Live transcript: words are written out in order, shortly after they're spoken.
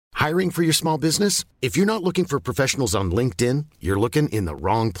Hiring for your small business? If you're not looking for professionals on LinkedIn, you're looking in the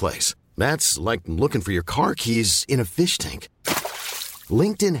wrong place. That's like looking for your car keys in a fish tank.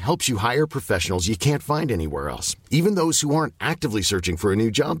 LinkedIn helps you hire professionals you can't find anywhere else, even those who aren't actively searching for a new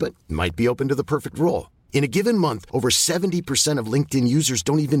job but might be open to the perfect role. In a given month, over 70% of LinkedIn users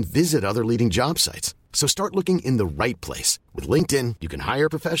don't even visit other leading job sites. So start looking in the right place. With LinkedIn, you can hire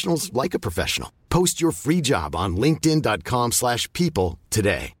professionals like a professional. Post your free job on linkedin.com/people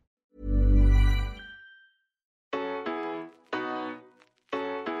today.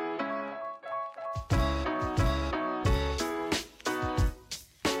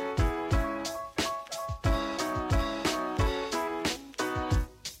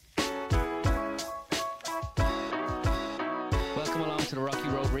 Welcome along to the Rocky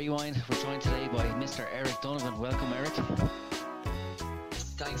Road Rewind. We're joined today by Mr. Eric Donovan. Welcome, Eric.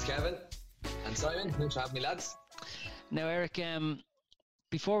 Thanks, Kevin and Simon. Thanks for having me, lads. Now, Eric,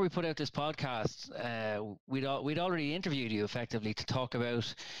 before we put out this podcast, we'd already interviewed you effectively to talk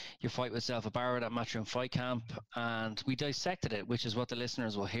about your fight with Zelfa Barrett at Matchroom Fight Camp, and we dissected it, which is what the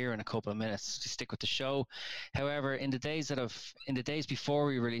listeners will hear in a couple of minutes to stick with the show. However, in the days before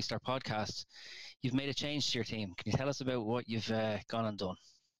we released our podcast, you've made a change to your team. Can you tell us about what you've gone and done?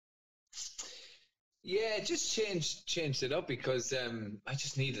 Yeah, just changed it up because I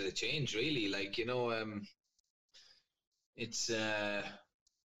just needed a change, really. Like, it's a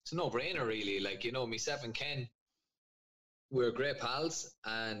no-brainer, really. Like, myself and Ken, we're great pals,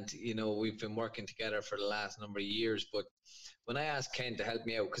 and we've been working together for the last number of years. But when I asked Ken to help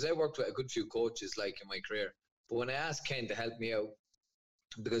me out, because I worked with a good few coaches like in my career, but when I asked Ken to help me out,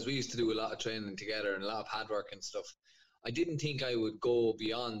 because we used to do a lot of training together and a lot of hard work and stuff, I didn't think I would go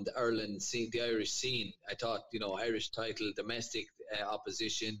beyond Ireland, the Irish scene. I thought, Irish title, domestic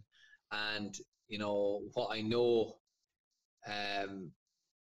opposition, and what I know,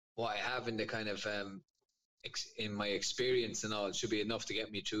 what I have in the kind of in my experience and all, should be enough to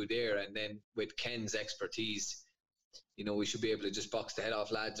get me through there. And then with Ken's expertise, we should be able to just box the head off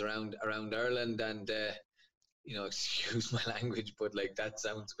lads around Ireland and. Excuse my language, but like that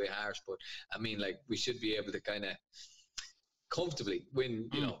sounds a bit harsh. But I mean, like we should be able to kind of comfortably win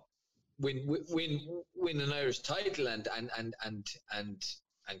an Irish title and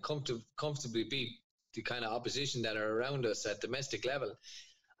comfortably beat the kind of opposition that are around us at domestic level.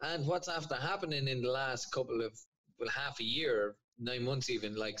 And what's after happening in the last half a year, 9 months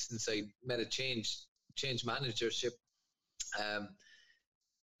even, like since I made a change managership,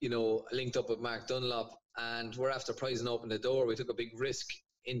 linked up with Mark Dunlop, and we're after prizing open the door. We took a big risk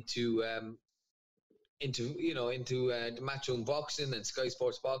into the Matchroom boxing and Sky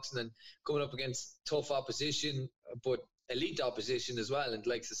Sports boxing, and coming up against tough opposition, but elite opposition as well, and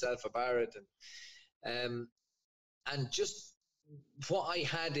like Zelfa Barrett, and just what I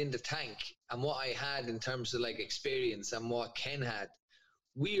had in the tank and what I had in terms of like experience and what Ken had,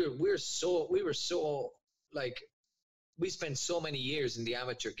 we spent so many years in the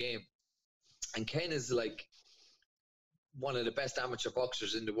amateur game. And Ken is like one of the best amateur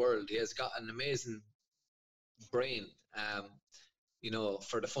boxers in the world. He has got an amazing brain,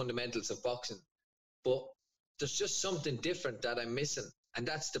 for the fundamentals of boxing. But there's just something different that I'm missing, and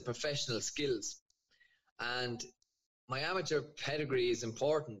that's the professional skills. And my amateur pedigree is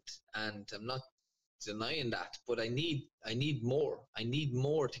important, and I'm not denying that. But I need more. I need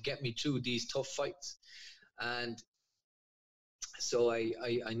more to get me through these tough fights. And so I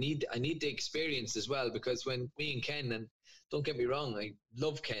need the experience as well, because when me and Ken, and don't get me wrong, I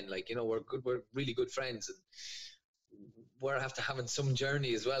love Ken, we're really good friends, and we're after having some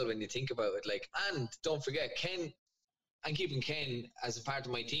journey as well when you think about it. Like, and don't forget Ken, I'm keeping Ken as a part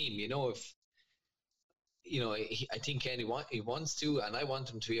of my team. I think Ken he wants to, and I want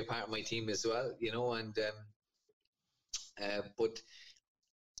him to be a part of my team as well. But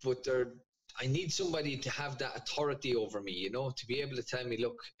I need somebody to have that authority over me, to be able to tell me,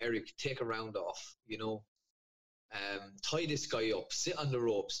 look, Eric, take a round off, tie this guy up, sit on the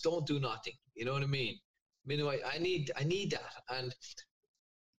ropes, don't do nothing. You know what I mean? I need that. And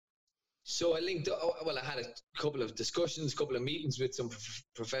so I I had a couple of discussions, couple of meetings with some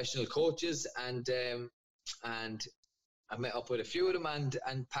professional coaches, and I met up with a few of them, and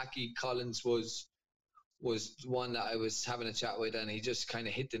Packie Collins was one that I was having a chat with, and he just kind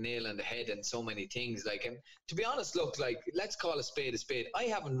of hit the nail on the head in so many things. Like, and to be honest, look, like, let's call a spade a spade. I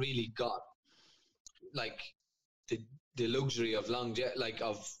haven't really got like the luxury of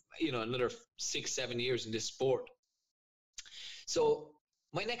another 6-7 years in this sport. So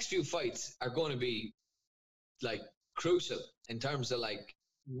my next few fights are going to be like crucial in terms of like,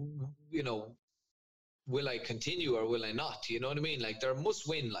 will I continue or will I not? You know what I mean? Like, they're must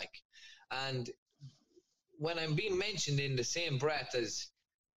win, like. And when I'm being mentioned in the same breath as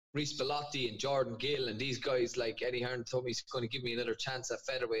Reece Bellotti and Jordan Gill and these guys, like Eddie Hearn told me he's going to give me another chance at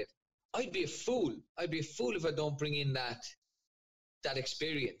featherweight, I'd be a fool. I'd be a fool if I don't bring in that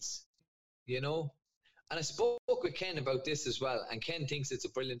experience, you know? And I spoke with Ken about this as well, and Ken thinks it's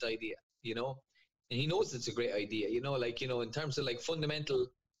a brilliant idea, you know? And he knows it's a great idea, you know, like, you know, in terms of like fundamental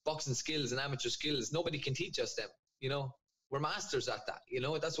boxing skills and amateur skills, nobody can teach us them, you know? We're masters at that, you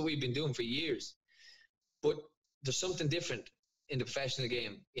know? That's what we've been doing for years. But there's something different in the professional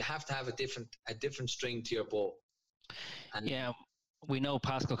game. You have to have a different string to your bow. And yeah, we know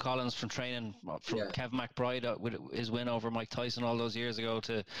Packie Collins from training from Kev McBride with his win over Mike Tyson all those years ago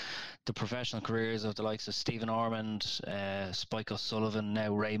to the professional careers of the likes of Stephen Ormond, Spike O'Sullivan,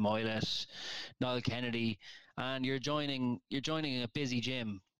 now Ray Moylett, Niall Kennedy, and you're joining a busy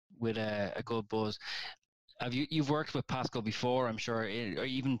gym with a good buzz. You've worked with Pascal before, I'm sure, or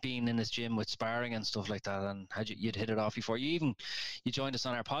even been in this gym with sparring and stuff like that, and you'd hit it off before. You joined us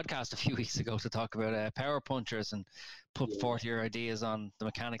on our podcast a few weeks ago to talk about power punchers and put forth your ideas on the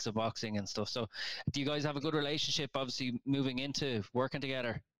mechanics of boxing and stuff. So do you guys have a good relationship, obviously, moving into working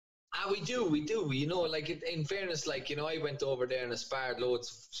together? We do. You know, like, in fairness, like, you know, I went over there and sparred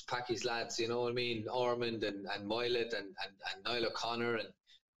loads of Packie's lads, you know what I mean? Ormond and Moylett and Niall O'Connor, and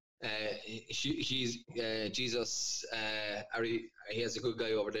he's Jesus. He has a good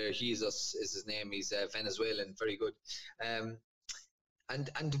guy over there. Jesus is his name. He's Venezuelan, very good. And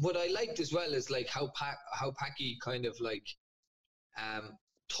what I liked as well is like how Packie kind of like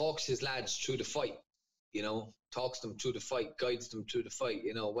talks his lads through the fight. You know, talks them through the fight, guides them through the fight.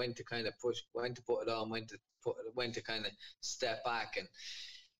 You know, when to kind of push, when to put it on, when to kind of step back, and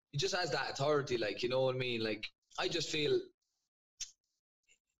he just has that authority. Like, you know what I mean? Like, I just feel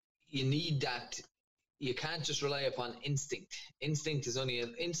you need that. You can't just rely upon instinct. Instinct is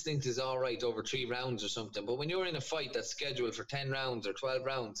all right over 3 rounds or something. But when you're in a fight that's scheduled for 10 rounds or 12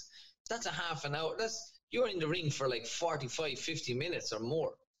 rounds, that's a half an hour. You're in the ring for like 45, 50 minutes or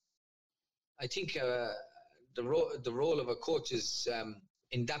more. I think the role of a coach is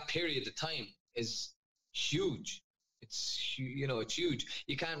in that period of time is huge. It's huge.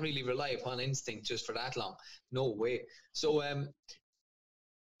 You can't really rely upon instinct just for that long. No way. So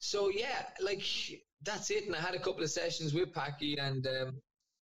yeah, like, that's it. And I had a couple of sessions with Packie, and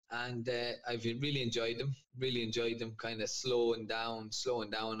I've really enjoyed them. Really enjoyed them. Kind of slowing down.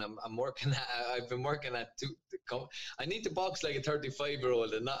 I'm working at. I've been working at. I need to box like a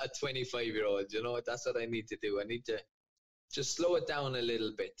 35-year-old and not a 25-year-old. You know, that's what I need to do. I need to just slow it down a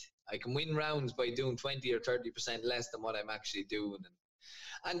little bit. I can win rounds by doing 20 or 30% less than what I'm actually doing.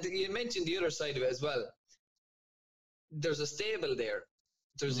 And you mentioned the other side of it as well. There's a stable there.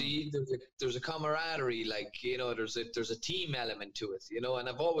 There's a camaraderie, like, you know, there's a team element to it, you know, and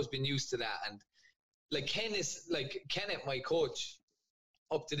I've always been used to that. And like Kenneth, my coach,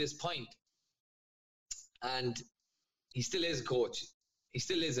 up to this point, and he still is a coach. He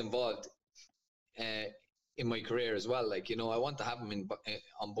still is involved in my career as well. Like, you know, I want to have him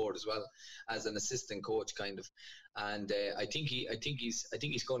on board as well as an assistant coach, kind of. And I think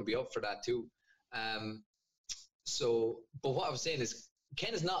he's going to be up for that too. So, but what I was saying is,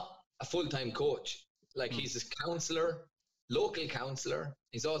 Ken is not a full-time coach. Like, he's a counselor, local counselor.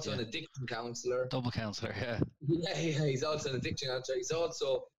 He's also an addiction counselor. Double counselor, yeah. Yeah, he's also an addiction counselor. He's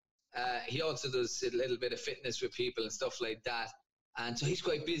also, he also does a little bit of fitness with people and stuff like that. And so he's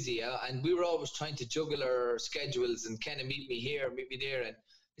quite busy. And we were always trying to juggle our schedules and kind of meet me here, meet me there. And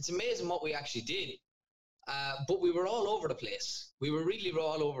it's amazing what we actually did. But we were all over the place. We were really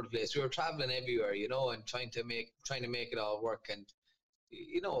all over the place. We were traveling everywhere, you know, and trying to make it all work. And,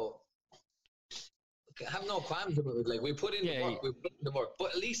 you know, have no qualms about it. Like, we put in the work.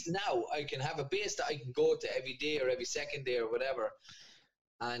 But at least now I can have a base that I can go to every day or every second day or whatever.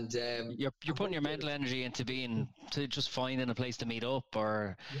 And you're putting your mental energy into just finding a place to meet up,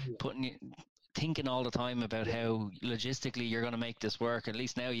 or thinking all the time about how logistically you're going to make this work. At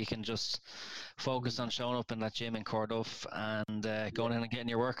least now you can just focus on showing up in that gym in Corduff and going in and getting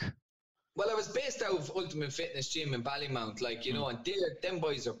your work. Well, I was based out of Ultimate Fitness Gym in Ballymount, like, you know, and them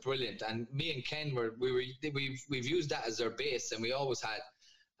boys are brilliant. And me and Ken we've used that as our base, and we always had.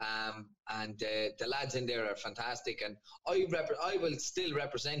 And the lads in there are fantastic. And I will still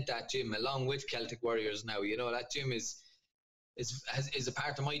represent that gym along with Celtic Warriors now. You know, that gym is a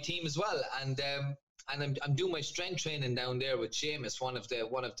part of my team as well. And I'm doing my strength training down there with Seamus, one of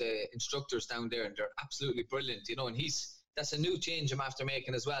the instructors down there, and they're absolutely brilliant. You know, and that's a new change I'm after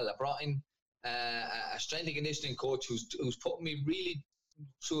making as well. I brought in a strength and conditioning coach who's put me really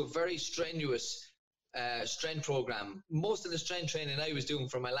through a very strenuous strength program. Most of the strength training I was doing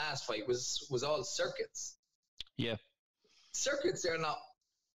for my last fight was all circuits. Yeah. Circuits are not,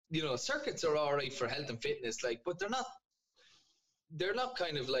 circuits are all right for health and fitness, like, but they're not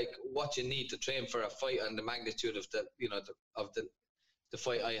kind of like what you need to train for a fight on the magnitude of the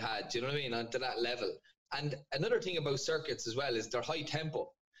fight I had. Do you know what I mean? Onto that level. And another thing about circuits as well is they're high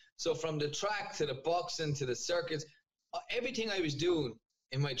tempo. So from the track to the boxing to the circuits, everything I was doing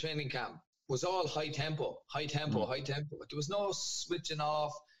in my training camp was all high tempo. There was no switching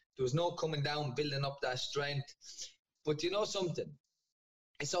off. There was no coming down, building up that strength. But you know something?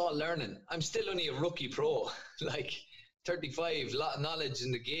 It's all learning. I'm still only a rookie pro, like 35, a lot of knowledge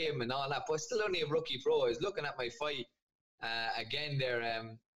in the game and all that, but still only a rookie pro. I was looking at my fight again there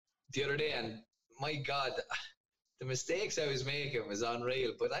the other day, and my God, the mistakes I was making was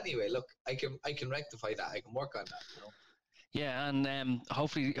unreal. But anyway, look, I can rectify that. I can work on that. Yeah, and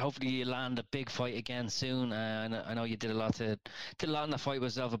hopefully you land a big fight again soon. I know you did a lot in the fight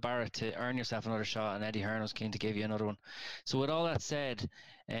with Zelva Barrett to earn yourself another shot, and Eddie Hearn was keen to give you another one. So with all that said,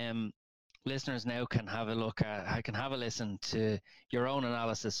 listeners now can have a listen to your own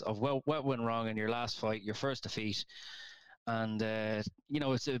analysis of what went wrong in your last fight, your first defeat, and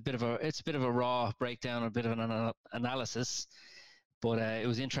it's a bit of a raw breakdown, a bit of an analysis. But it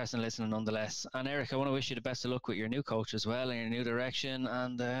was interesting listening nonetheless. And Eric, I want to wish you the best of luck with your new coach as well and your new direction.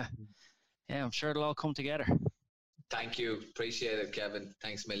 And I'm sure it'll all come together. Thank you. Appreciate it, Kevin.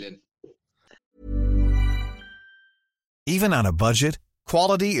 Thanks a million. Even on a budget,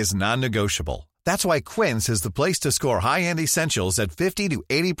 quality is non-negotiable. That's why Quince is the place to score high-end essentials at 50 to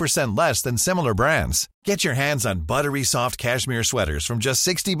 80% less than similar brands. Get your hands on buttery soft cashmere sweaters from just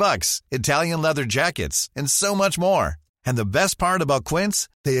 $60, Italian leather jackets, and so much more. And the best part about Quince,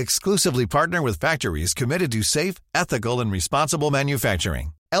 they exclusively partner with factories committed to safe, ethical, and responsible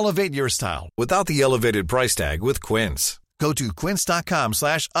manufacturing. Elevate your style without the elevated price tag with Quince. Go to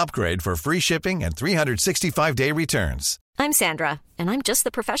quince.com/upgrade for free shipping and 365-day returns. I'm Sandra, and I'm just the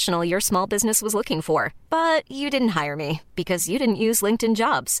professional your small business was looking for. But you didn't hire me because you didn't use LinkedIn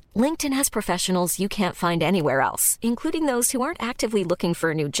Jobs. LinkedIn has professionals you can't find anywhere else, including those who aren't actively looking for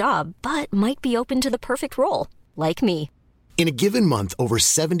a new job, but might be open to the perfect role. Like me. In a given month, over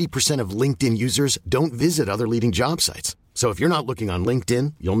 70% of LinkedIn users don't visit other leading job sites. So if you're not looking on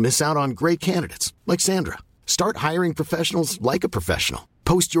LinkedIn, you'll miss out on great candidates like Sandra. Start hiring professionals like a professional.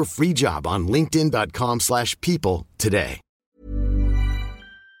 Post your free job on linkedin.com/people today.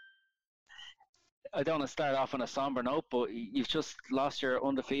 I don't want to start off on a somber note, but you've just lost your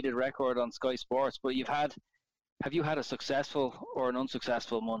undefeated record on Sky Sports. But have you had a successful or an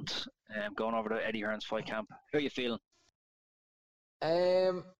unsuccessful month going over to Eddie Hearn's fight camp? How are you feeling?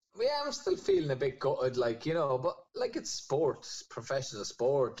 Yeah, I'm still feeling a bit gutted, but it's sports, professional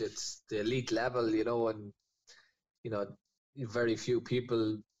sport. It's the elite level, and very few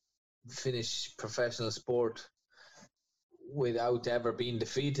people finish professional sport without ever being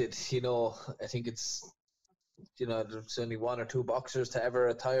defeated. I think it's, there's only one or two boxers to ever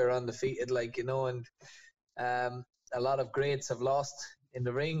retire undefeated, and a lot of greats have lost in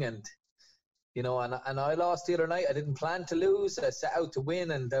the ring, and and I lost the other night. I didn't plan to lose. I set out to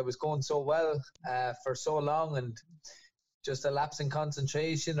win, and I was going so well for so long, and just a lapse in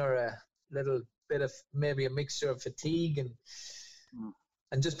concentration or a little bit of maybe a mixture of fatigue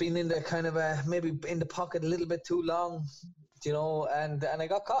and just being in the kind of maybe in the pocket a little bit too long, and I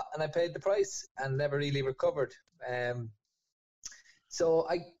got caught and I paid the price and never really recovered. So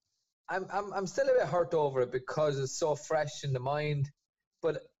I'm still a bit hurt over it because it's so fresh in the mind.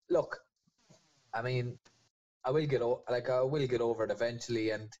 But look, I mean, I will get over it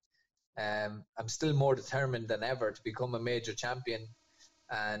eventually, and I'm still more determined than ever to become a major champion,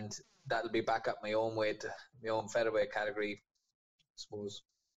 and that'll be back up my own weight, my own featherweight category, I suppose.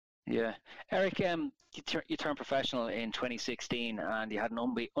 Yeah, Eric, you turned professional in 2016, and you had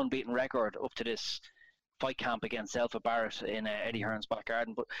an unbeaten record up to this fight camp against Zelva Barrett in Eddie Hearn's back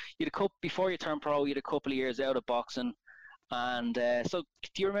garden. But before you turned pro, you had a couple of years out of boxing. And so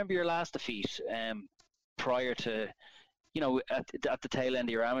do you remember your last defeat prior to, at the tail end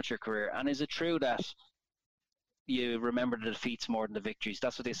of your amateur career? And is it true that you remember the defeats more than the victories?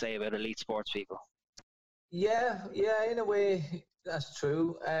 That's what they say about elite sports people. Yeah, in a way, that's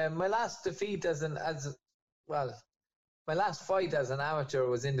true. My last defeat my last fight as an amateur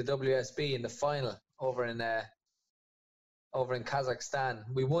was in the WSB in the final over in Kazakhstan.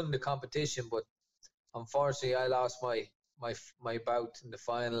 We won the competition, but unfortunately I lost my bout in the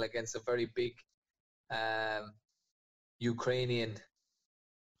final against a very big Ukrainian.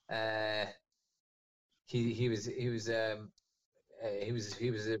 He was he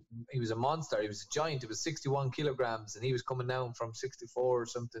was a monster. He was a giant. It was 61 kilograms, and he was coming down from 64 or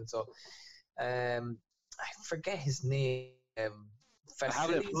something. So, I forget his name. I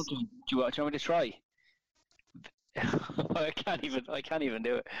have it in front of me. Do you want me to try? I can't even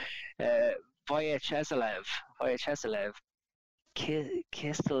do it. Vyacheslav.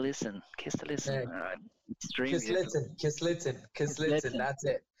 Kistelison. Kislitsin. That's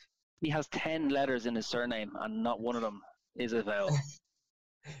it. He has 10 letters in his surname, and not one of them is a vowel.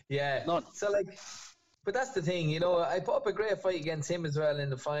 Yeah. None. So but that's the thing, I put up a great fight against him as well in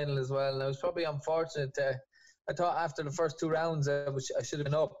the final as well, and I was probably unfortunate. I thought after the first 2 rounds, I should have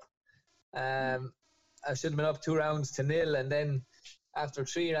been up. I should have been up 2-0, and then after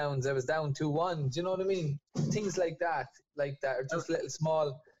 3 rounds, I was down 2-1. Do you know what I mean? Things like that, are just little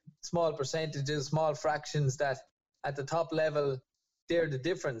small percentages, small fractions that at the top level, they're the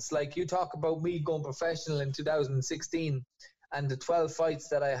difference. Like you talk about me going professional in 2016 and the 12 fights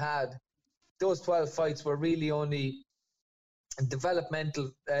that I had, those 12 fights were really only development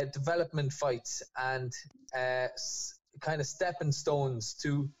fights and kind of stepping stones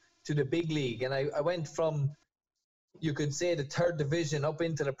to the big league. And I went from, you could say, the 3rd division up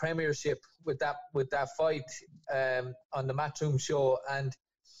into the Premiership with that fight on the Matchroom show.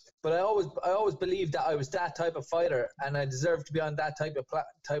 But I always believed that I was that type of fighter and I deserved to be on that type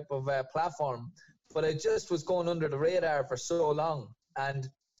of platform. But I just was going under the radar for so long. And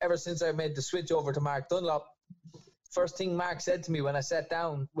ever since I made the switch over to Mark Dunlop, first thing Mark said to me when I sat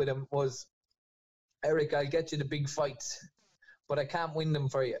down with him was, Eric, I'll get you the big fights, but I can't win them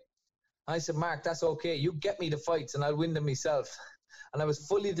for you. I said, Mark, that's okay. You get me the fights and I'll win them myself. And I was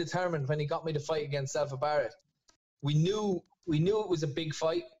fully determined when he got me to fight against Selfa Barrett. We knew it was a big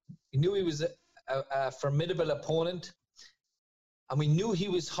fight. We knew he was a formidable opponent. And we knew he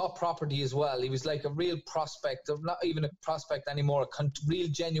was hot property as well. He was like a real prospect, or not even a prospect anymore, a real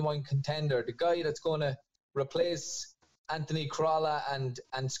genuine contender. The guy that's going to replace Anthony Corolla and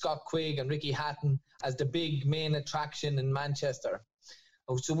Scott Quigg and Ricky Hatton as the big main attraction in Manchester.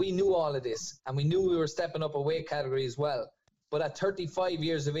 So we knew all of this, and we knew we were stepping up a weight category as well. But at 35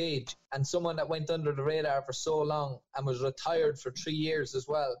 years of age, and someone that went under the radar for so long and was retired for 3 years as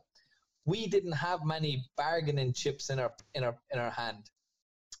well, we didn't have many bargaining chips in our hand.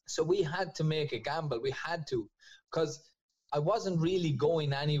 So we had to make a gamble. We had to, because I wasn't really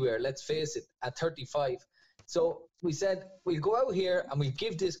going anywhere, let's face it, at 35. So we said, we'll go out here and we'll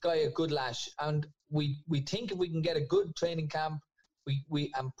give this guy a good lash. And we think if we can get a good training camp,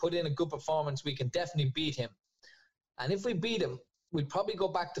 we and put in a good performance, we can definitely beat him. And if we beat him, we'd probably go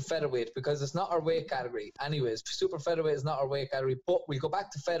back to featherweight, because it's not our weight category. Anyways, super featherweight is not our weight category, but we'll go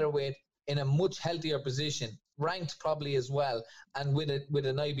back to featherweight in a much healthier position, ranked probably as well, and with an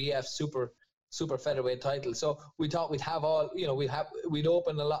IBF super featherweight title. So we thought we'd have all, we'd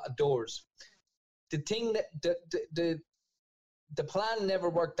open a lot of doors. The thing that the plan never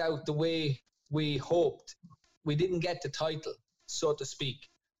worked out the way we hoped. We didn't get the title, so to speak.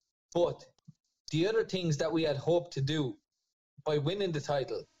 But the other things that we had hoped to do, by winning the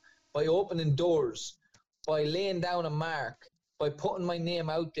title, by opening doors, by laying down a mark, by putting my name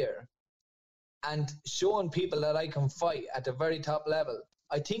out there, and showing people that I can fight at the very top level,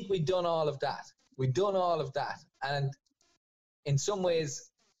 I think we've done all of that. And in some ways,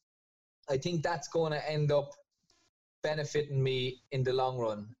 I think that's going to end up benefiting me in the long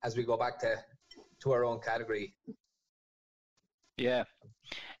run as we go back to our own category. Yeah,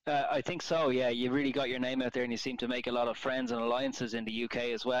 I think so. Yeah, you really got your name out there, and you seem to make a lot of friends and alliances in the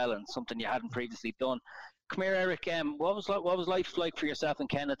UK as well, and something you hadn't previously done. Come here, Eric. What was life like for yourself and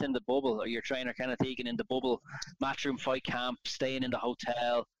Kenneth in the bubble, or your trainer Kenneth Egan in the bubble, Matchroom fight camp, staying in the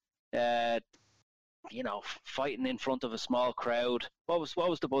hotel, fighting in front of a small crowd? What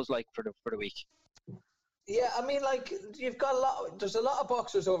was the buzz like for the week? Yeah, I mean, you've got there's a lot of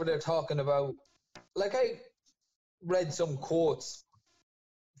boxers over there talking about, I read some quotes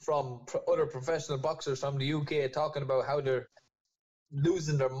from other professional boxers from the UK talking about how they're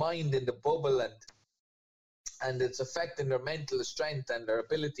losing their mind in the bubble and it's affecting their mental strength and their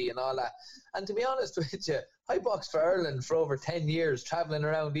ability and all that. And to be honest with you, I boxed for Ireland for over 10 years, traveling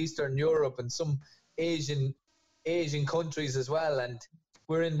around Eastern Europe and some Asian countries as well. And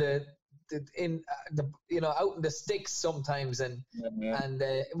we're out in the sticks sometimes, and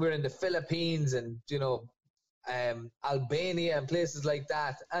we're in the Philippines and Albania and places like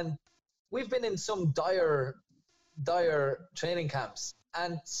that. And we've been in some dire training camps.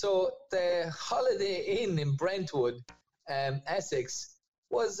 And so the Holiday Inn in Brentwood, Essex,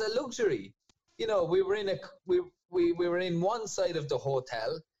 was a luxury. We were in we were in one side of the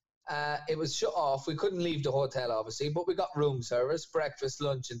hotel. It was shut off. We couldn't leave the hotel, obviously, but we got room service, breakfast,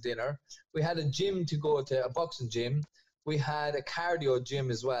 lunch, and dinner. We had a gym to go to, a boxing gym. We had a cardio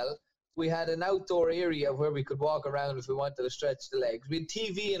gym as well. We had an outdoor area where we could walk around if we wanted to stretch the legs. We had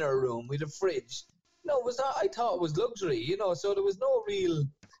TV in our room. We had a fridge. It was not, I thought it was luxury, so there was no real...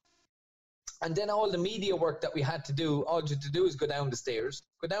 And then all the media work that we had to do, all you had to do is go down the stairs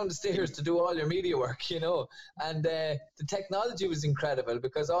to do all your media work, And the technology was incredible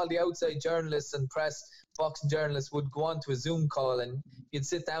because all the outside journalists and press, boxing journalists would go on to a Zoom call and you'd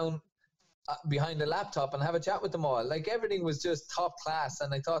sit down behind a laptop and have a chat with them all. Like, everything was just top class.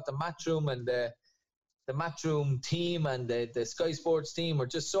 And I thought the Matchroom and the Matchroom team and the Sky Sports team were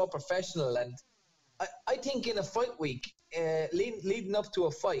just so professional. And I think in a fight week, leading up to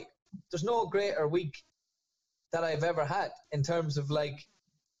a fight, there's no greater week that I've ever had in terms of like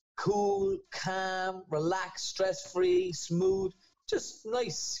cool, calm, relaxed, stress-free, smooth, just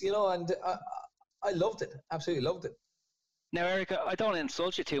nice, and I loved it. Absolutely loved it. Now, Eric, I don't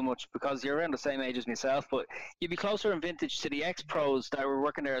insult you too much because you're around the same age as myself, but you'd be closer in vintage to the ex-pros that were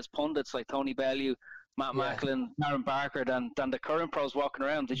working there as pundits like Tony Bellew, Matt Macklin, Darren Barker than the current pros walking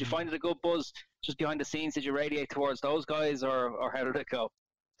around. Did you find it a good buzz just behind the scenes? Did you radiate towards those guys or how did it go?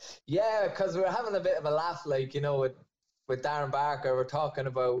 Yeah, because we were having a bit of a laugh, like, with Darren Barker. We're talking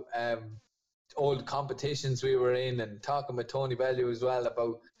about old competitions we were in and talking with Tony Bellew as well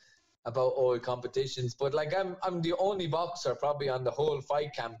about old competitions. But like, I'm the only boxer probably on the whole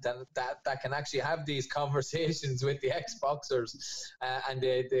fight camp that can actually have these conversations with the ex-boxers and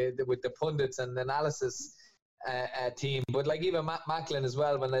with the pundits and the analysis team. But like, even Matt Macklin as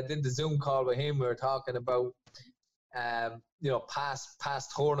well, when I did the Zoom call with him, we were talking about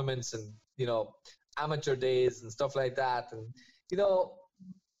past tournaments and amateur days and stuff like that, and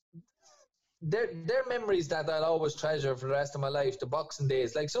they're memories that I'll always treasure for the rest of my life. The boxing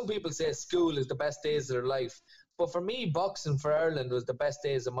days, like some people say school is the best days of their life, but for me, boxing for Ireland was the best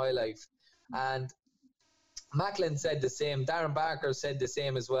days of my life. And Macklin said the same, Darren Barker said the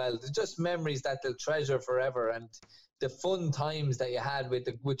same as well. They're just memories that they'll treasure forever, and the fun times that you had with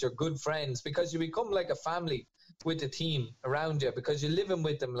your good friends, because you become like a family with the team around you, because you're living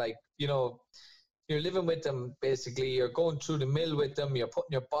with them, like, you're living with them, basically. You're going through the mill with them. You're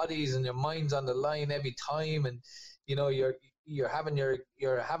putting your bodies and your minds on the line every time, and you're having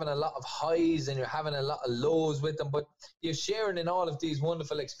a lot of highs and you're having a lot of lows with them, but you're sharing in all of these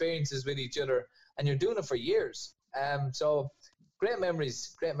wonderful experiences with each other, and you're doing it for years. So great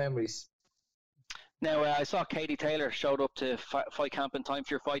memories. Now, I saw Katie Taylor showed up to fight camp in time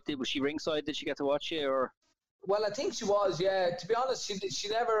for your fight. Was she ringside? Did she get to watch you, or? Well, I think she was, yeah. To be honest, she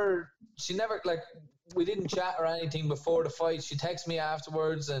never, like, we didn't chat or anything before the fight. She texted me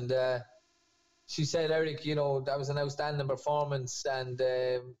afterwards and she said, Eric, that was an outstanding performance. And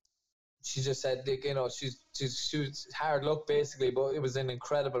she just said, she was hard luck, basically, but it was an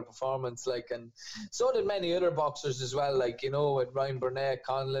incredible performance. Like, and so did many other boxers as well, like, with Ryan Burnett,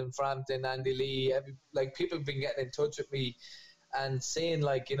 Conlon Frampton, Andy Lee. People have been getting in touch with me and saying,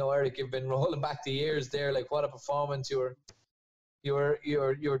 like, Eric, you've been rolling back the years there. Like, what a performance! You're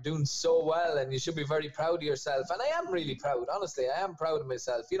doing so well, and you should be very proud of yourself. And I am really proud. Honestly, I am proud of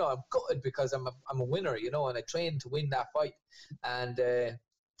myself. I'm gutted because I'm a winner. And I trained to win that fight, and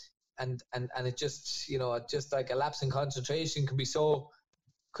it just just like a lapse in concentration can be so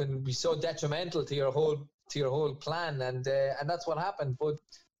detrimental to your whole plan, and that's what happened. But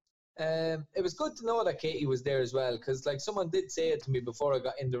it was good to know that Katie was there as well, because like someone did say it to me before I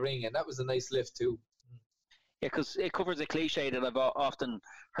got in the ring, and that was a nice lift too. Yeah, because it covers a cliche that I've often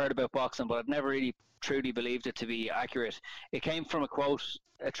heard about boxing, but I've never really truly believed it to be accurate. It came from a quote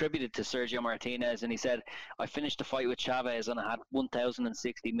attributed to Sergio Martinez, and he said, I finished the fight with Chavez and I had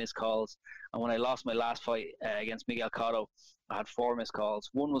 1,060 missed calls, and when I lost my last fight against Miguel Cotto, I had 4 missed calls.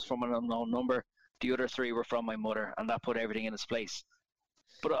 One was from an unknown number, the other 3 were from my mother, and that put everything in its place.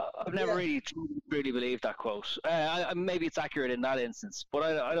 But I've never really believed that quote. Maybe it's accurate in that instance, but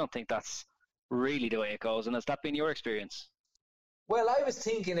I don't think that's really the way it goes. And has that been your experience? Well, I was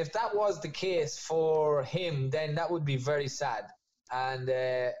thinking if that was the case for him, then that would be very sad. And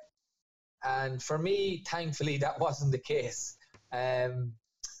for me, thankfully, that wasn't the case.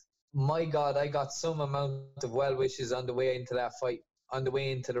 My God, I got some amount of well wishes on the way into that fight, on the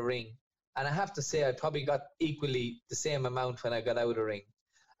way into the ring. And I have to say, I probably got equally the same amount when I got out of the ring.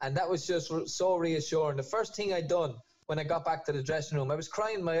 And that was just so reassuring. The first thing I done when I got back to the dressing room, I was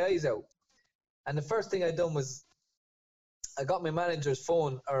crying my eyes out. And the first thing I done was I got my manager's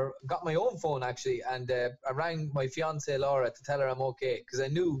phone, or got my own phone actually, and I rang my fiancée Laura to tell her I'm okay, because I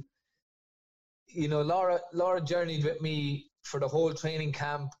knew, Laura journeyed with me for the whole training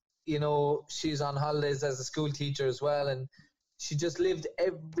camp. you know, she's on holidays as a school teacher as well, and she just lived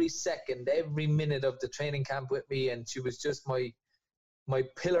every second, every minute of the training camp with me, and she was just my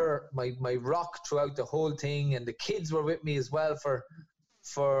pillar, my rock throughout the whole thing. And the kids were with me as well for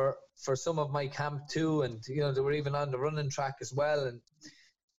some of my camp too, and you know, they were even on the running track as well. And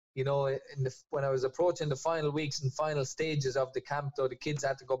you know, when I was approaching the final weeks and final stages of the camp, though, the kids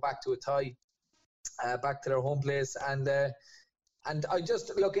had to go back to Athy, back to their home place, and I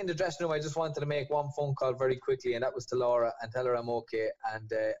just, look, in the dressing room, I just wanted to make one phone call very quickly, and that was to Laura, and tell her I'm okay.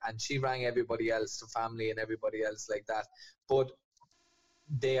 And she rang everybody else, the family and everybody else like that. But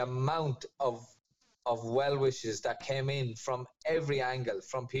the amount of well wishes that came in from every angle,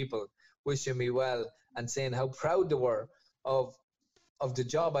 from people wishing me well and saying how proud they were of the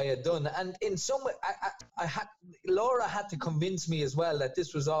job I had done. And in some way, Laura had to convince me as well that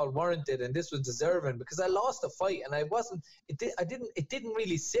this was all warranted and this was deserving, because I lost the fight, and it didn't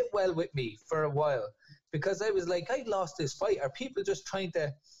really sit well with me for a while, because I was like, I lost this fight. Are people just trying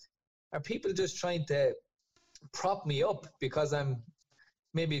to prop me up because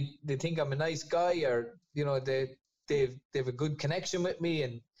maybe they think I'm a nice guy, or you know, they've a good connection with me,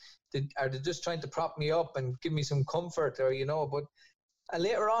 and are they just trying to prop me up and give me some comfort, or you know? But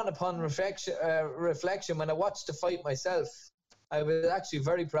later on, upon reflection, when I watched the fight myself, I was actually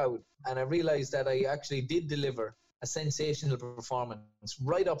very proud, and I realised that I actually did deliver a sensational performance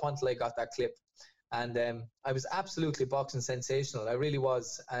right up until I got that clip, and I was absolutely boxing sensational. I really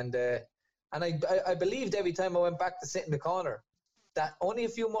was, and I believed every time I went back to sit in the corner that only a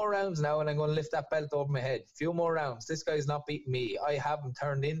few more rounds now, and I'm going to lift that belt over my head. A few more rounds. This guy's not beating me. I have him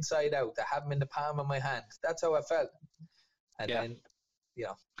turned inside out. I have him in the palm of my hand. That's how I felt, and then.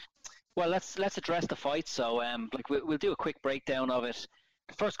 Yeah. Well, let's address the fight. So, we'll do a quick breakdown of it.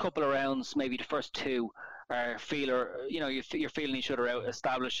 The first couple of rounds, maybe the first two, are you're feeling each other out,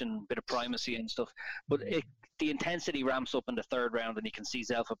 establishing a bit of primacy and stuff. But the intensity ramps up in the third round, and you can see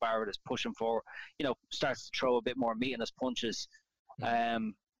Zelfa Barrett is pushing for, starts to throw a bit more meat in his punches.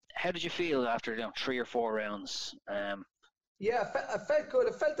 How did you feel after 3 or 4 rounds? Yeah, I felt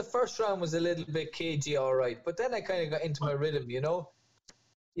good. I felt the first round was a little bit cagey, all right, but then I kind of got into my rhythm.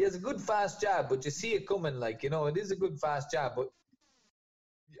 He has a good fast jab, but you see it coming. It is a good fast jab, but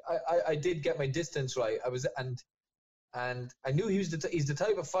I did get my distance right. And I knew he's the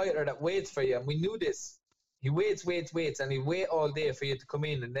type of fighter that waits for you, and we knew this. He waits, and he'll wait all day for you to come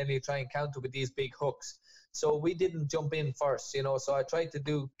in, and then he'll try and counter with these big hooks. So we didn't jump in first, so I tried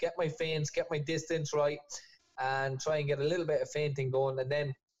to get my feints, get my distance right, and try and get a little bit of feinting going, and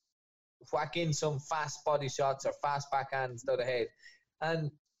then whack in some fast body shots or fast backhands to the head. And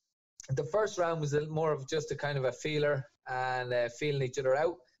the first round was more of just a kind of a feeler and feeling each other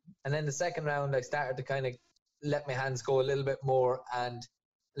out. And then the second round, I started to kind of let my hands go a little bit more, and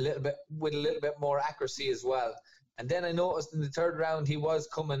with a little bit more accuracy as well. And then I noticed in the third round he was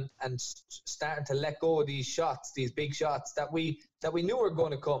coming and starting to let go of these shots, these big shots that we knew were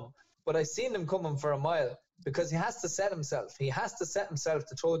going to come. But I seen them coming for a mile, because he has to set himself. He has to set himself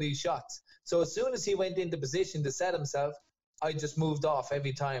to throw these shots. So as soon as he went into position to set himself, I just moved off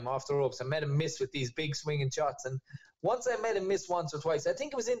every time off the ropes. I made him miss with these big swinging shots. And once I made him miss once or twice, I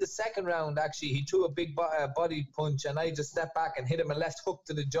think it was in the second round, actually, he threw a big body punch, and I just stepped back and hit him a left hook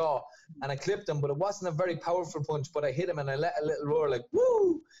to the jaw, and I clipped him, but it wasn't a very powerful punch, but I hit him and I let a little roar like,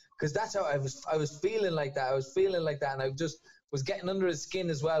 woo! Because that's how I was feeling like that. And I just was getting under his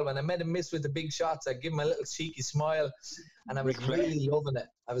skin as well. When I made him miss with the big shots, I give him a little cheeky smile, and I was really loving it.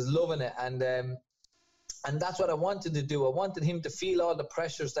 I was loving it, and that's what I wanted to do. I wanted him to feel all the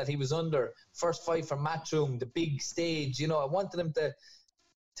pressures that he was under. First fight for Matchroom, the big stage. I wanted him to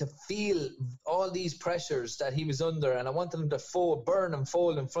feel all these pressures that he was under, and I wanted him to burn and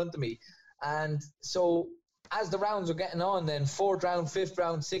fold in front of me. And so as the rounds were getting on, then 4th round, 5th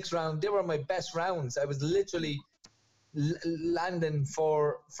round, 6th round, they were my best rounds. I was literally landing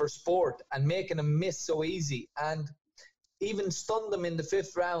for sport and making him miss so easy, and even stunned him in the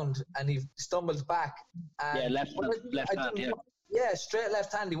 5th round, and he stumbles back. And left hand. Straight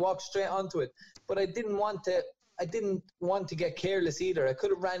left hand. He walked straight onto it. But I didn't want to get careless either. I could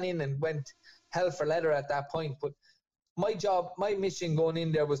have ran in and went hell for leather at that point. But my mission going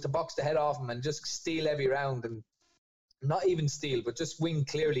in there was to box the head off him and just steal every round, and not even steal, but just win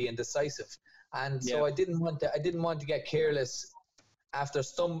clearly and decisive. And so I didn't want to get careless after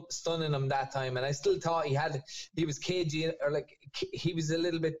stunning him that time. And I still thought he was cagey, or he was a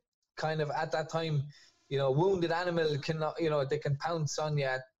little bit kind of, at that time, wounded animal cannot, they can pounce on you,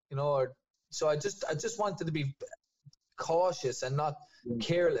 so I just wanted to be cautious and not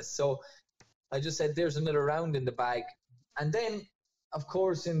careless. So I just said, there's another round in the bag. And then of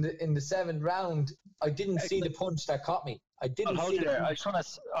course, in the seventh round, I didn't see the punch that caught me. I didn't I'll hold see you there.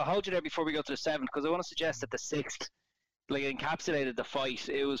 I'll hold you there before we go to the seventh, because I want to suggest that the sixth, like, encapsulated the fight.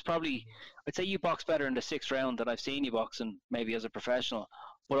 It was probably, I'd say you boxed better in the sixth round than I've seen you boxing, maybe as a professional.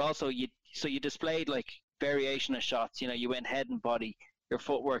 But also, you displayed like variation of shots. You know, you went head and body, your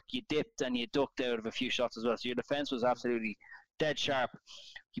footwork, you dipped and you ducked out of a few shots as well. So your defense was absolutely dead sharp.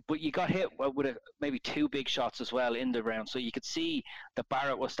 But you got hit with maybe 2 big shots as well in the round. So you could see that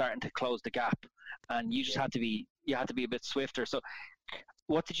Barrett was starting to close the gap, and you just had to be a bit swifter. So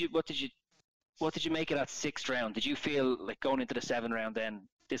what did you make of that sixth round? Did you feel like going into the seventh round then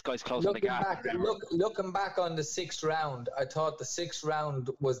this guy's closing the gap? Looking back on the sixth round, I thought the sixth round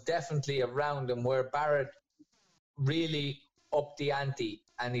was definitely a round in where Barrett really upped the ante,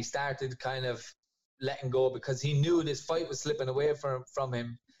 and he started kind of letting go because he knew this fight was slipping away from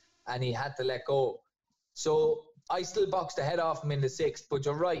him, and he had to let go. So I still boxed the head off him in the sixth, but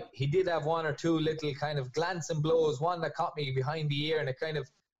you're right, he did have 1 or 2 little kind of glancing blows, one that caught me behind the ear, and it kind of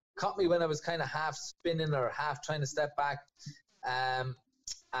caught me when I was kind of half spinning or half trying to step back, and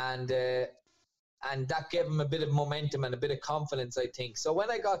that gave him a bit of momentum and a bit of confidence, I think. So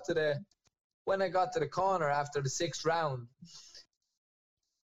when I got to the corner after the sixth round,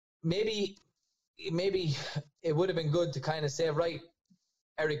 maybe it would have been good to kind of say, right,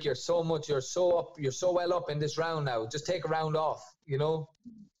 Eric, you're so well up in this round now. Just take a round off, you know.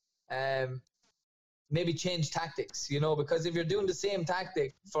 Maybe change tactics, you know, because if you're doing the same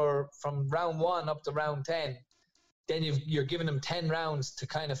tactic from round 1 up to round 10, then you're giving them 10 rounds to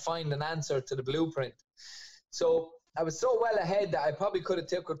kind of find an answer to the blueprint. So I was so well ahead that I probably could have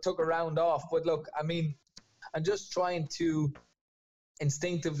took a round off. But look, I mean, I'm just trying to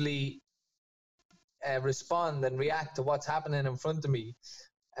instinctively respond and react to what's happening in front of me.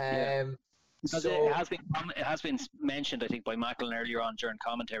 Because it has been mentioned, I think, by Macklin earlier on during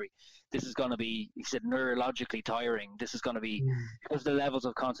commentary. This is going to be, he said, neurologically tiring. This is going to be because of the levels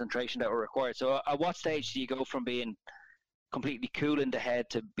of concentration that were required. So at what stage do you go from being completely cool in the head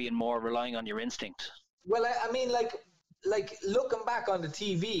to being more relying on your instinct? Well, I mean, like looking back on the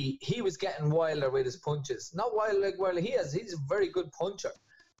TV, he was getting wilder with his punches. Not wild like Wilder. He's a very good puncher.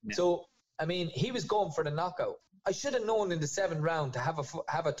 Yeah. So, I mean, he was going for the knockout. I should have known in the seventh round to have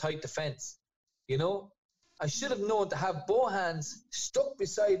a tight defense. You know, I should have known to have both hands stuck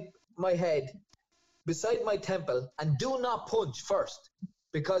beside my head, beside my temple, and do not punch first,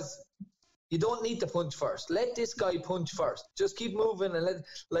 because you don't need to punch first. Let this guy punch first. Just keep moving and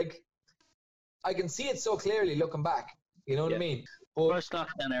I can see it so clearly looking back. You know what I mean? But first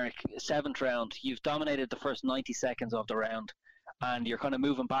knockdown, Eric, seventh round. You've dominated the first 90 seconds of the round, and you're kind of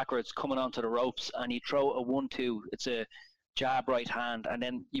moving backwards, coming onto the ropes, and you throw a 1-2. It's a jab right hand, and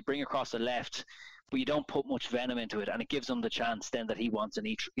then you bring across the left, but you don't put much venom into it, and it gives him the chance then that he wants, and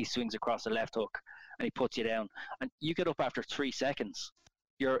he swings across the left hook and he puts you down, and you get up after 3 seconds.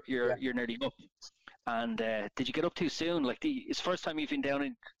 You're nearly up. And did you get up too soon? Like, it's the first time you've been down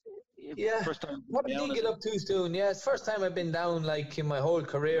in. First time. What did you get up too soon? Yeah, it's the first time I've been down like in my whole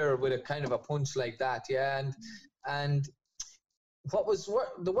career with a kind of a punch like that. Yeah, and what was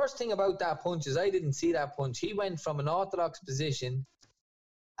the worst thing about that punch is I didn't see that punch. He went from an orthodox position,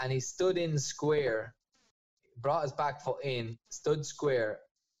 and he stood in square, brought his back foot in, stood square,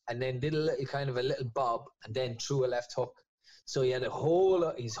 and then did a little bob, and then threw a left hook. So he had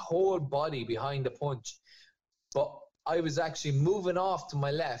his whole body behind the punch. But I was actually moving off to my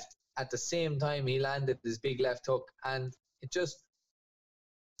left at the same time he landed his big left hook, and it just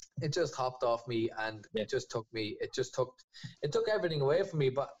hopped off me, and it took everything away from me.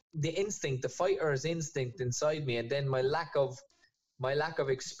 But the fighter's instinct inside me, and then my lack of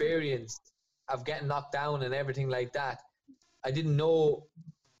experience of getting knocked down and everything like that, I didn't know.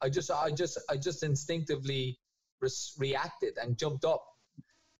 I just instinctively reacted and jumped up.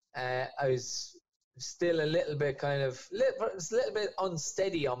 I was still a little bit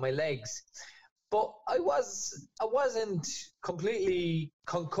unsteady on my legs, but I wasn't completely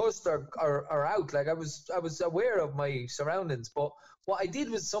concussed or out. Like I was aware of my surroundings, but what I did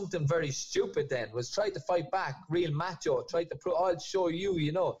was something very stupid then, was try to fight back real macho, try to I'll show you,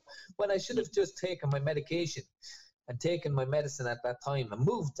 you know, when I should have just taken my medication and taken my medicine at that time and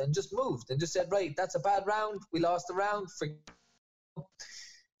moved and just said, right, that's a bad round, we lost the round,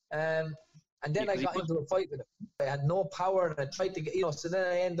 and then I got into a fight with him. I had no power, and I tried to get, you know, so then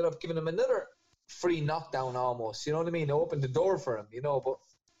I ended up giving him another free knockdown almost, you know what I mean? I opened the door for him, you know. But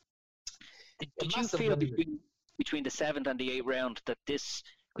did you feel between the 7th and the 8th round that this,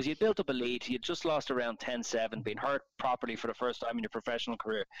 because you built up a lead, you just lost around 10-7, being hurt properly for the first time in your professional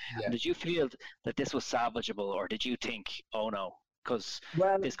career, and did you feel that this was salvageable, or did you think, oh no, because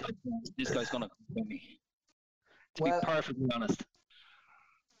Well, this guy's going to win me. To well, be perfectly honest.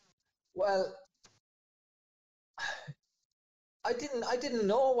 well, I didn't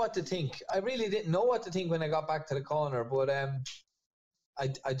know what to think. I really didn't know what to think when I got back to the corner. But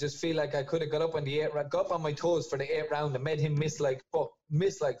I just feel like I could have got up on got up on my toes for the 8th round and made him miss like fuck.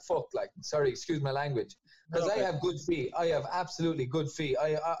 Like, sorry, excuse my language. Because I have good feet. I have absolutely good feet.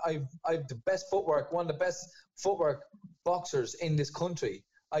 I've the best footwork, one of the best footwork boxers in this country.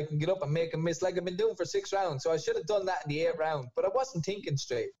 I can get up and make him miss like I've been doing for 6 rounds. So I should have done that in the 8th round, but I wasn't thinking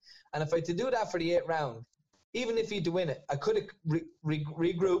straight. And if I had to do that for the 8th round, even if he had to win it, I could have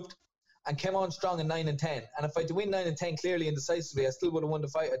regrouped and came on strong in 9 and 10. And if I had to win 9 and 10 clearly and decisively, I still would have won the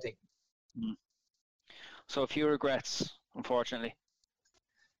fight, I think. So a few regrets, unfortunately.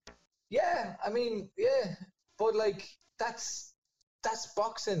 Yeah, I mean, yeah. But like that's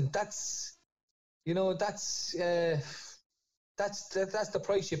boxing. That's that's the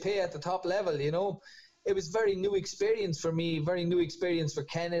price you pay at the top level, you know. It was very new experience for me, very new experience for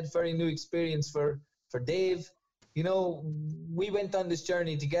Kenneth, very new experience for Dave. You know, we went on this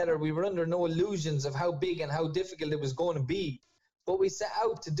journey together. We were under no illusions of how big and how difficult it was going to be. But we set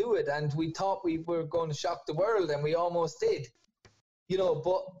out to do it, and we thought we were going to shock the world, and we almost did. You know,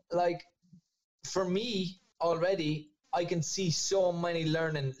 but like for me already, I can see so many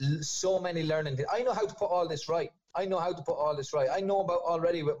learning. I know how to put all this right. I know about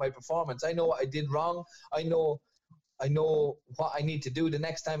already with my performance. I know what I did wrong. I know what I need to do the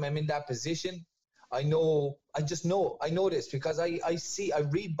next time I'm in that position. I know this because I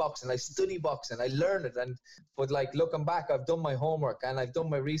read boxing, I study boxing, I learn it. But like looking back, I've done my homework and I've done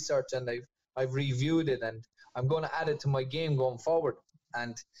my research and I've reviewed it, and I'm going to add it to my game going forward.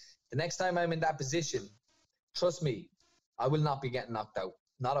 And the next time I'm in that position, trust me, I will not be getting knocked out.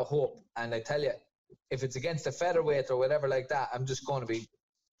 Not a hope. And I tell you, if it's against a featherweight or whatever like that, I'm going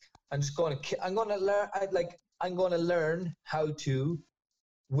to learn how to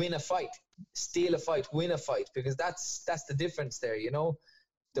win a fight, steal a fight, win a fight, because that's the difference there, you know.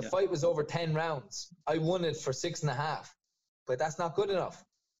 The fight was over 10 rounds. I won it for 6.5, but that's not good enough.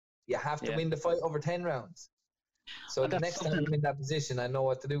 You have to win the fight over 10 rounds. So the next time I'm in that position, I know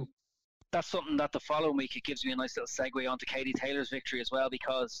what to do. That's something that the following week, it gives me a nice little segue onto Katie Taylor's victory as well,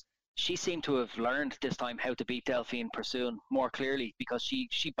 because she seemed to have learned this time how to beat Delphine Persoon more clearly, because she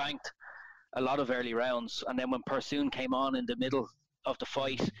banked a lot of early rounds, and then when Persoon came on in the middle of the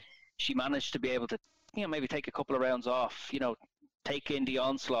fight, she managed to be able to, you know, maybe take a couple of rounds off, you know, take in the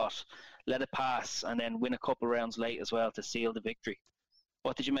onslaught, let it pass, and then win a couple of rounds late as well to seal the victory.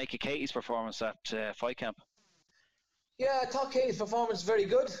 What did you make of Katie's performance at Fight Camp? Yeah, I thought Katie's performance was very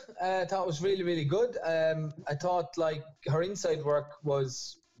good. I thought it was really, really good. I thought like her inside work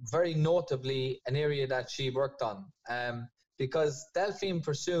was very notably an area that she worked on. Because Delphine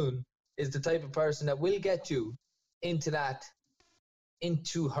Persoon is the type of person that will get you into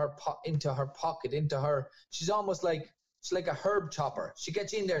her pocket. She's almost like, she's like a herb chopper. She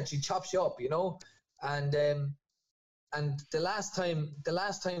gets in there and she chops you up, you know. And the last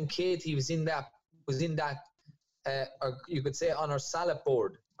time Katie was in that, or you could say on her salad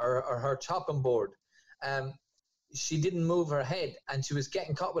board or her chopping board, she didn't move her head, and she was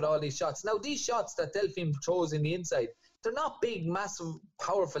getting caught with all these shots. Now, these shots that Delphine throws in the inside, they're not big, massive,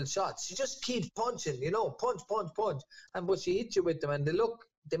 powerful shots. She just keeps punching, you know, punch. But she hits you with them, and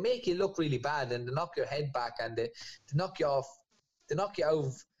they make you look really bad, and they knock your head back, and they knock you off, they knock you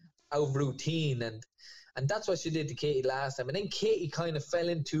out of routine, and that's what she did to Katie last time. And then Katie kind of fell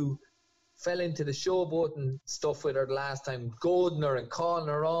into the showboat and stuff with her last time, goading her and calling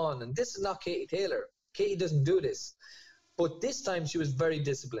her on. And this is not Katie Taylor. Katie doesn't do this. But this time she was very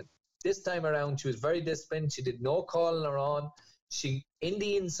disciplined. This time around she was very disciplined. She did no calling her on. She, in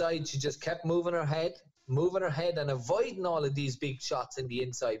the inside, she just kept moving her head and avoiding all of these big shots in the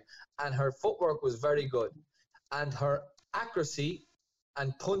inside. And her footwork was very good. And her accuracy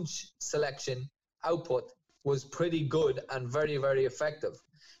and punch selection output was pretty good and very, very effective.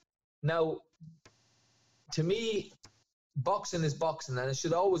 Now, to me, boxing is boxing, and it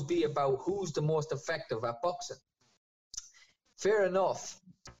should always be about who's the most effective at boxing. Fair enough,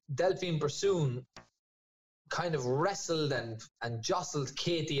 Delphine Persoon kind of wrestled and jostled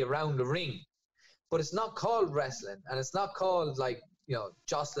Katie around the ring, but it's not called wrestling, and it's not called, like, you know,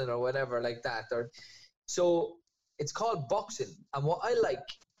 jostling or whatever like that. So it's called boxing. And what I like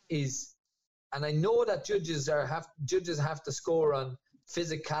is, and I know that judges have to score on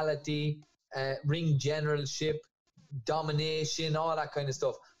physicality, ring generalship, domination, all that kind of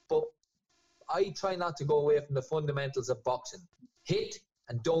stuff. But I try not to go away from the fundamentals of boxing. Hit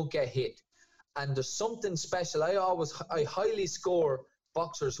and don't get hit. And there's something special. I highly score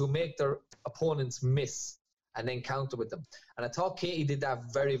boxers who make their opponents miss and then counter with them. And I thought Katie did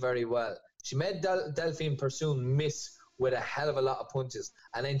that very, very well. She made Delphine Persoon miss with a hell of a lot of punches,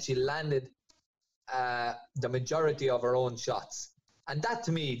 and then she landed the majority of her own shots. And that,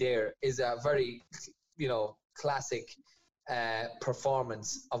 to me, there is a very, classic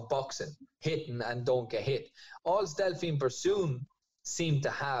performance of boxing. Hitting and don't get hit. All Delphine Persoon seemed to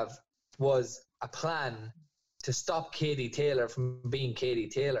have was a plan to stop Katie Taylor from being Katie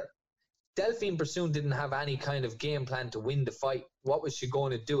Taylor. Delphine Persoon didn't have any kind of game plan to win the fight. What was she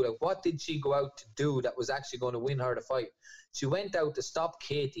going to do? Like, what did she go out to do that was actually going to win her the fight? She went out to stop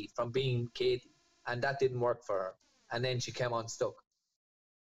Katie from being Katie, and that didn't work for her. And then she came unstuck.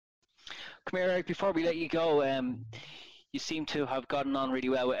 Come here, Eric, before we let you go, you seem to have gotten on really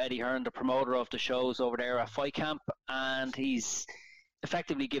well with Eddie Hearn, the promoter of the shows over there at Fight Camp, and he's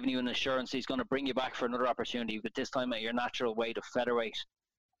effectively giving you an assurance he's going to bring you back for another opportunity, but this time at your natural weight of featherweight.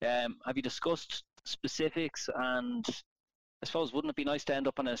 Have you discussed specifics? And I suppose, wouldn't it be nice to end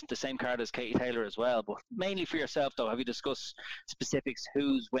up on the same card as Katie Taylor as well? But mainly for yourself, though, have you discussed specifics,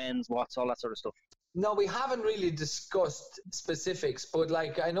 who's, when's, what's, all that sort of stuff? No, we haven't really discussed specifics, but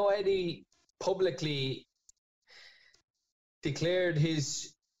like, I know Eddie publicly declared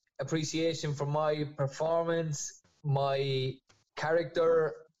his appreciation for my performance, my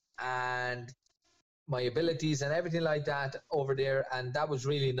character, and my abilities and everything like that over there, and that was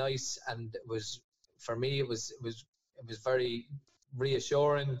really nice. And it was, for me, it was very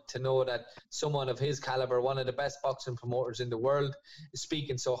reassuring to know that someone of his caliber, one of the best boxing promoters in the world, is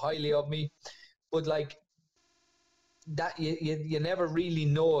speaking so highly of me. But like that, you never really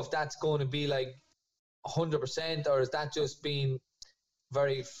know if that's going to be like 100%, or is that just being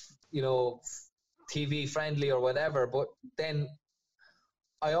very, TV friendly or whatever. But then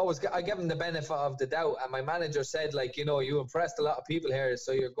I give him the benefit of the doubt, and my manager said, like, you impressed a lot of people here,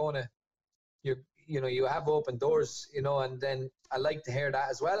 so you have open doors, and then I like to hear that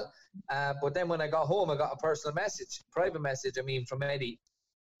as well. But then when I got home, I got a private message, from Eddie,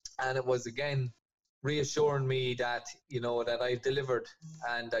 and it was again reassuring me that, that I delivered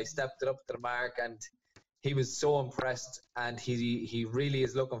and I stepped it up to the mark, and he was so impressed, and he really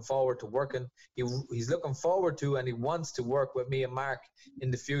is looking forward to working. He's looking forward to, and he wants to work with me and Mark in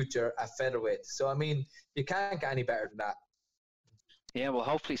the future at featherweight. So, you can't get any better than that. Yeah, well,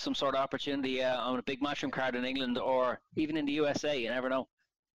 hopefully some sort of opportunity on a big matchroom card in England or even in the USA. You never know.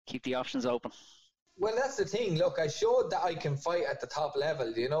 Keep the options open. Well, that's the thing. Look, I showed that I can fight at the top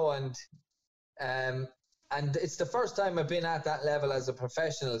level, and it's the first time I've been at that level as a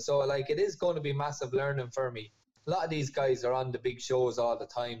professional. So, like, it is going to be massive learning for me. A lot of these guys are on the big shows all the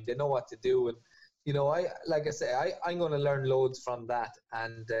time. They know what to do. And, I'm going to learn loads from that.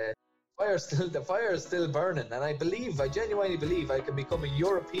 And the fire is still burning. And I genuinely believe I can become a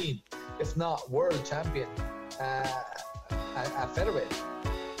European, if not world champion at featherweight.